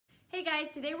Hey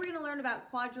guys, today we're going to learn about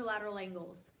quadrilateral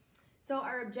angles. So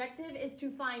our objective is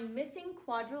to find missing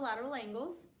quadrilateral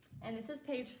angles, and this is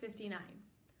page 59.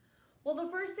 Well, the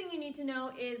first thing you need to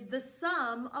know is the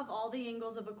sum of all the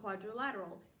angles of a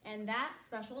quadrilateral, and that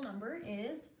special number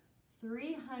is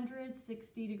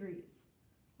 360 degrees,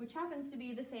 which happens to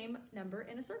be the same number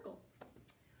in a circle.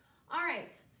 All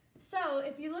right, so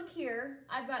if you look here,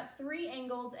 I've got three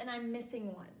angles and I'm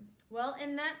missing one. Well,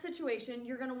 in that situation,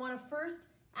 you're going to want to first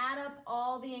add up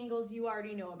all the angles you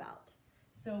already know about.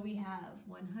 So we have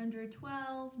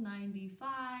 112,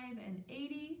 95, and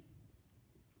 80,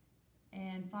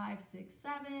 and 5, 6,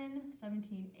 7,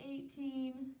 17,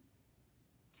 18,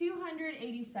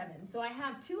 287. So I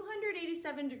have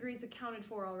 287 degrees accounted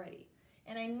for already,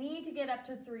 and I need to get up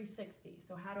to 360.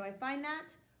 So how do I find that?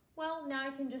 Well, now I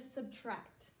can just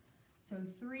subtract. So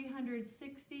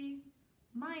 360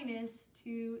 minus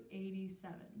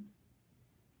 287.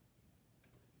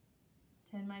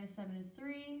 10 minus 7 is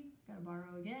 3, gotta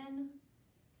borrow again.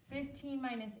 15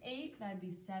 minus 8, that'd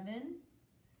be 7.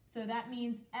 So that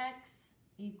means x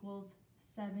equals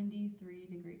 73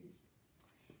 degrees.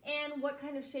 And what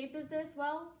kind of shape is this?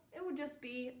 Well, it would just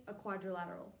be a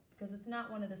quadrilateral because it's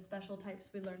not one of the special types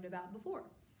we learned about before.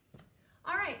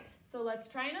 All right, so let's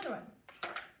try another one.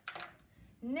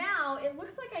 Now, it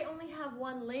looks like I only have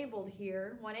one labeled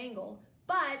here, one angle,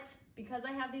 but because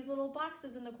I have these little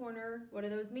boxes in the corner, what do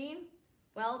those mean?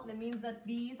 Well, that means that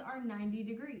these are 90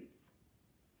 degrees.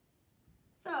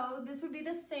 So this would be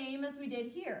the same as we did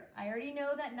here. I already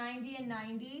know that 90 and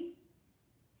 90,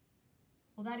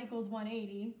 well, that equals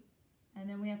 180, and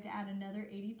then we have to add another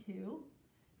 82.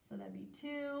 So that'd be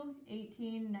 2,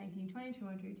 18, 19, 20,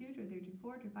 21, 22, 23,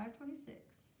 24, 25, 26.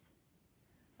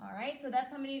 All right, so that's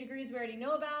how many degrees we already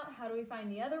know about. How do we find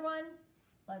the other one?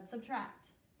 Let's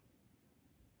subtract.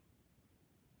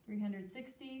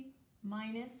 360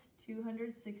 minus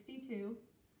 262,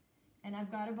 and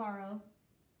I've got to borrow,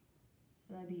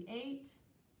 so that'd be 8.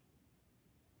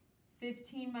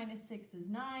 15 minus 6 is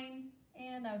 9,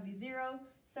 and that would be 0.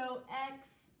 So x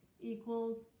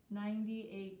equals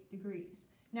 98 degrees.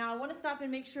 Now I want to stop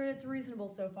and make sure it's reasonable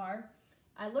so far.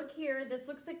 I look here, this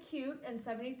looks acute, and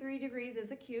 73 degrees is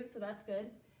acute, so that's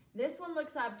good. This one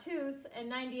looks obtuse, and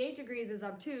 98 degrees is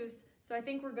obtuse, so I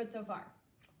think we're good so far.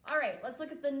 All right, let's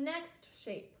look at the next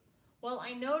shape. Well,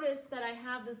 I noticed that I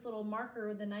have this little marker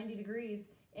with the 90 degrees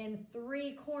in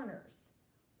 3 corners.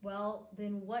 Well,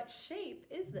 then what shape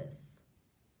is this?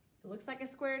 It looks like a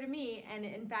square to me, and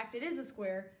in fact it is a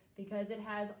square because it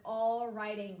has all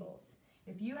right angles.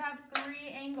 If you have 3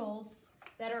 angles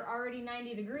that are already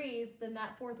 90 degrees, then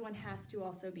that 4th one has to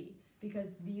also be, because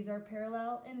these are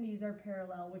parallel and these are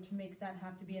parallel, which makes that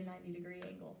have to be a 90-degree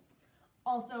angle.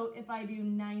 Also, if I do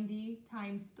 90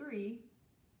 times 3,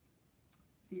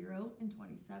 0 and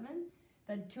 27,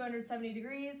 then 270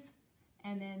 degrees,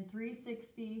 and then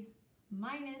 360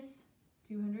 minus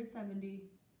 270,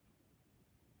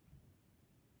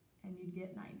 and you'd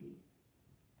get 90.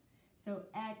 So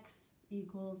x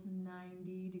equals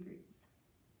 90 degrees.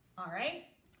 All right,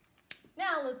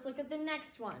 now let's look at the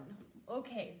next one.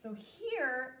 Okay, so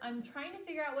here I'm trying to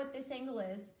figure out what this angle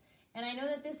is, and I know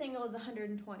that this angle is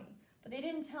 120, but they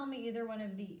didn't tell me either one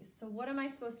of these. So what am I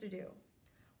supposed to do?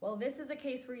 Well, this is a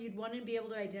case where you'd want to be able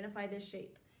to identify this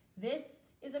shape. This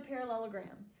is a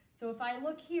parallelogram. So if I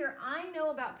look here, I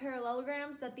know about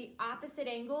parallelograms that the opposite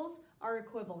angles are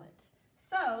equivalent.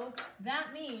 So that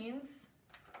means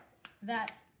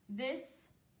that this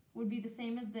would be the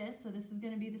same as this, so this is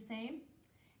going to be the same.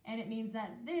 And it means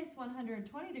that this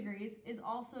 120 degrees is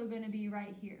also going to be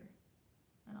right here.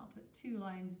 And I'll put 2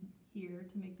 lines here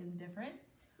to make them different.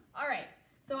 All right,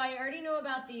 so I already know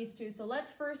about these two, so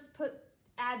let's first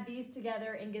add these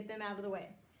together and get them out of the way.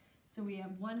 So we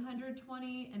have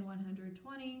 120 and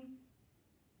 120,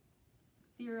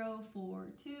 0, 4,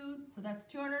 2, so that's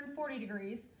 240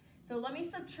 degrees. So let me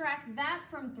subtract that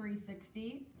from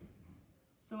 360,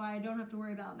 so I don't have to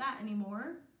worry about that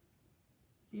anymore.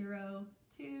 0,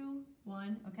 2,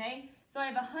 1, okay? So I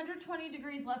have 120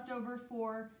 degrees left over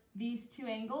for these 2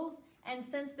 angles, and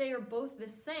since they are both the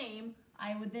same,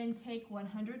 I would then take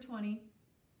 120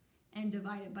 and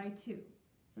divide it by 2.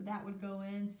 So that would go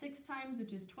in 6 times,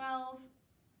 which is 12.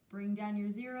 Bring down your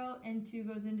 0, and 2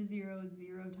 goes into 0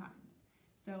 0 times.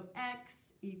 So x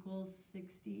equals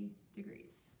 60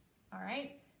 degrees. All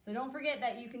right? So don't forget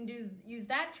that you can use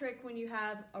that trick when you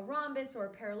have a rhombus or a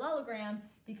parallelogram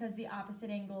because the opposite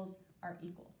angles are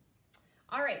equal.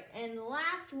 All right, and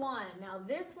last one. Now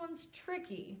this one's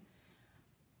tricky.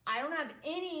 I don't have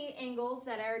any angles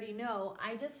that I already know.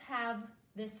 I just have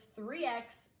this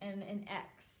 3x and an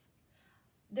x.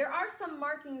 There are some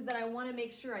markings that I want to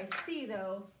make sure I see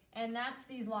though, and that's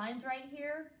these lines right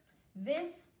here.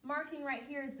 This marking right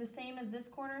here is the same as this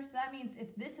corner, so that means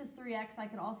if this is 3x, I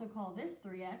could also call this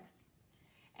 3x.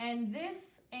 And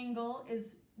this angle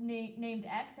is named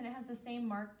x, and it has the same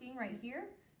marking right here,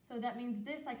 so that means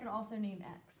this I could also name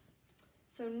x.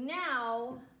 So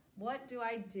now, what do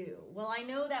I do? Well, I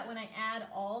know that when I add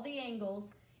all the angles,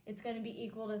 it's going to be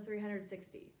equal to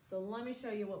 360. So let me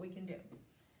show you what we can do.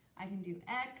 I can do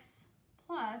x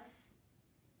plus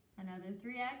another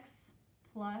 3x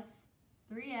plus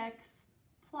 3x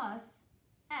plus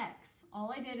x.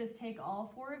 All I did is take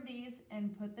all four of these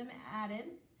and put them added,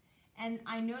 and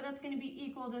I know that's going to be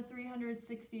equal to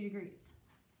 360 degrees.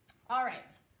 All right,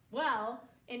 well,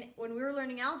 when we were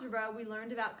learning algebra, we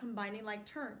learned about combining like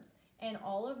terms, and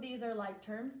all of these are like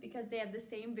terms because they have the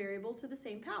same variable to the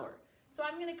same power. So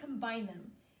I'm going to combine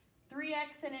them.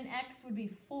 3x and an x would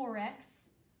be 4x,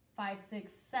 5,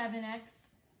 6, 7x,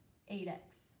 8x.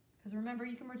 Because remember,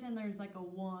 you can pretend there's like a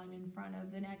 1 in front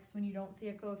of an x when you don't see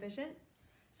a coefficient.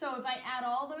 So if I add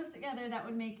all those together, that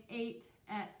would make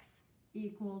 8x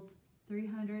equals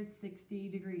 360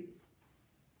 degrees.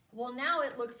 Well, now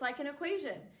it looks like an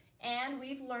equation, and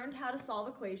we've learned how to solve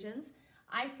equations.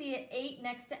 I see an 8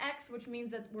 next to x, which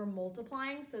means that we're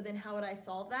multiplying, so then how would I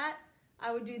solve that?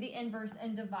 I would do the inverse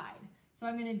and divide. So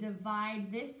I'm going to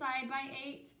divide this side by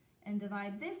 8 and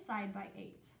divide this side by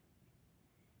 8.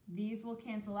 These will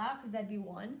cancel out because that'd be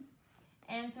 1.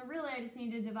 And so really I just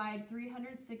need to divide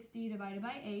 360 divided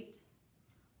by 8.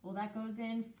 Well, that goes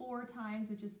in 4 times,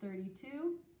 which is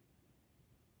 32.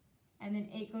 And then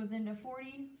 8 goes into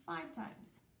 40 5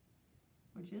 times,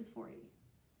 which is 40.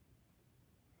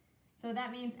 So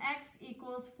that means x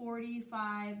equals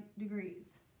 45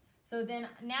 degrees. So then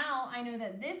now I know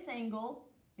that this angle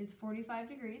is 45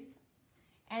 degrees.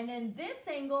 And then this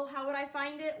angle, how would I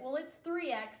find it? Well, it's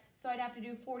 3x, so I'd have to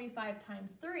do 45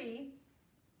 times 3.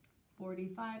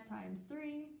 45 times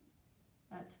 3,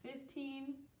 that's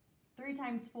 15. 3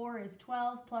 times 4 is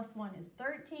 12, plus 1 is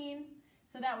 13.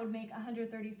 So that would make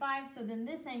 135. So then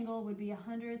this angle would be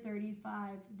 135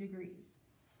 degrees.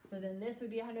 So then this would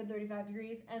be 135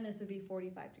 degrees, and this would be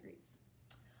 45 degrees.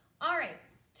 All right,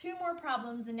 2 more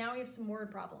problems, and now we have some word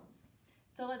problems.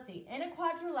 So let's see. In a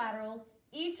quadrilateral,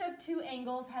 each of 2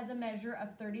 angles has a measure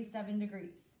of 37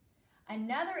 degrees.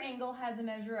 Another angle has a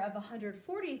measure of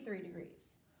 143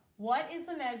 degrees. What is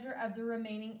the measure of the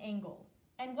remaining angle?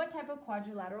 And what type of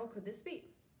quadrilateral could this be?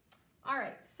 All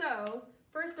right, so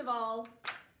first of all,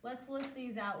 let's list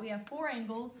these out. We have 4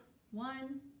 angles.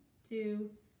 1, 2,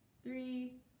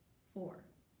 3, 4.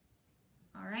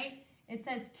 All right, it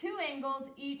says 2 angles,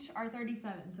 each are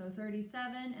 37. So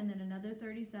 37 and then another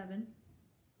 37.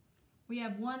 We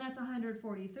have one that's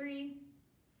 143.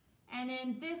 And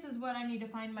then this is what I need to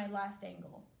find my last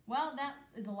angle. Well, that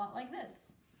is a lot like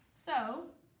this. So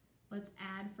let's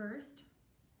add first.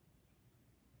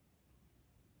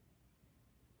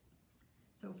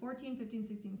 So 14, 15,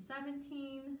 16,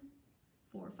 17,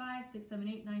 4, 5, 6, 7,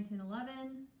 8, 9, 10,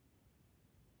 11,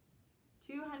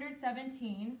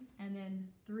 217, and then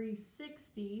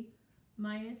 360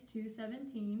 minus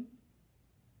 217.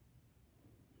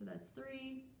 So that's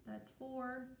 3, that's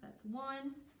 4, that's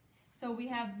 1. So we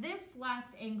have this last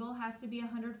angle has to be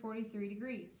 143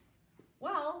 degrees.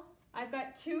 Well, I've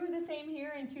got 2 the same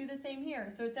here and 2 the same here.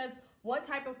 So it says, what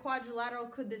type of quadrilateral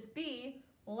could this be?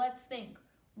 Well, let's think.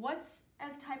 What's a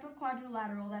type of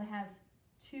quadrilateral that has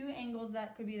 2 angles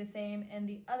that could be the same and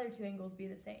the other 2 angles be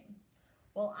the same?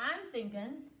 Well, I'm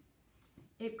thinking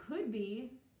it could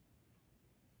be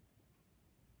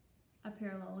a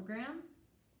parallelogram.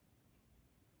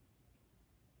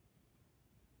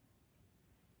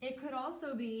 It could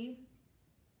also be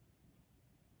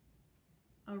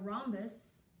a rhombus,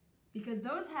 because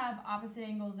those have opposite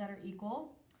angles that are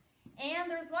equal.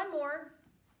 And there's one more.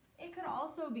 It could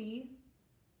also be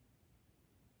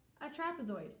a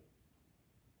trapezoid,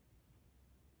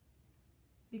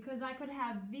 because I could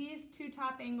have these 2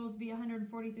 top angles be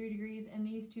 143 degrees and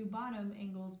these 2 bottom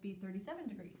angles be 37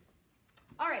 degrees.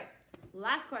 All right,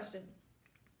 last question.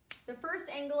 The first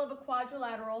angle of a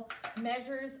quadrilateral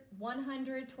measures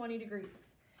 120 degrees.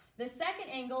 The second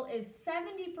angle is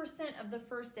 70% of the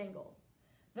first angle.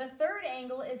 The third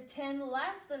angle is 10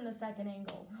 less than the second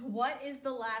angle. What is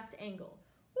the last angle?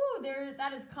 Woo,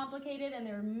 that is complicated and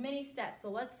there are many steps. So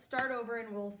let's start over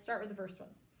and we'll start with the first one.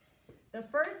 The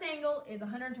first angle is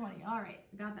 120. All right,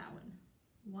 got that one.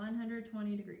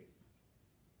 120 degrees.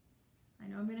 I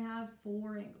know I'm going to have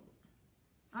 4 angles.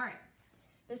 All right.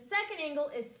 The second angle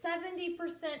is 70%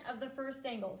 of the first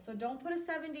angle. So don't put a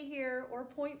 70 here or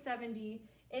 0.70.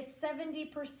 It's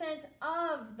 70%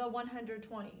 of the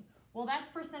 120. Well, that's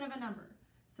percent of a number.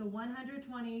 So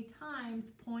 120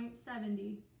 times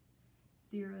 0.70,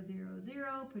 0, 0,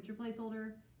 0, put your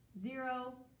placeholder,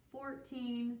 0,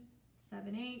 14,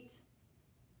 7, 8,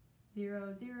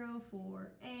 0, 0,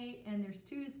 4, 8, and there's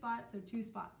 2 spots, so 2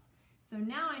 spots. So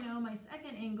now I know my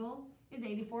second angle is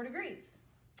 84 degrees.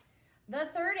 The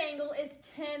third angle is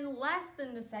 10 less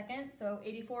than the second, so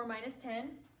 84 minus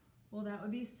 10, well, that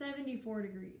would be 74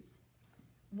 degrees.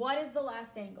 What is the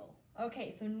last angle?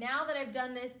 Okay, so now that I've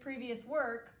done this previous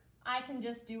work, I can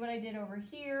just do what I did over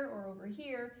here or over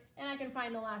here, and I can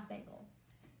find the last angle.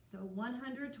 So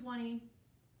 120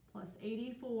 plus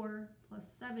 84 plus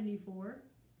 74,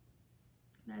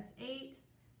 that's 8,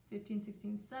 15,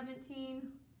 16,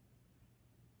 17,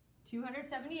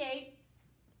 278.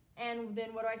 And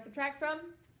then what do I subtract from?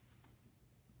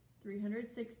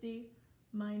 360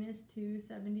 minus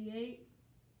 278.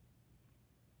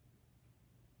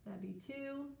 That'd be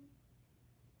 2.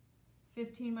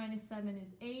 15 minus 7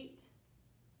 is 8.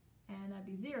 And that'd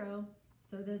be 0.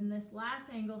 So then this last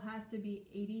angle has to be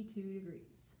 82 degrees.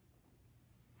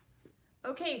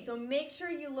 Okay, so make sure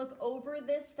you look over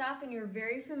this stuff and you're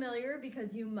very familiar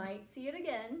because you might see it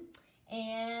again.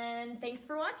 And thanks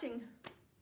for watching.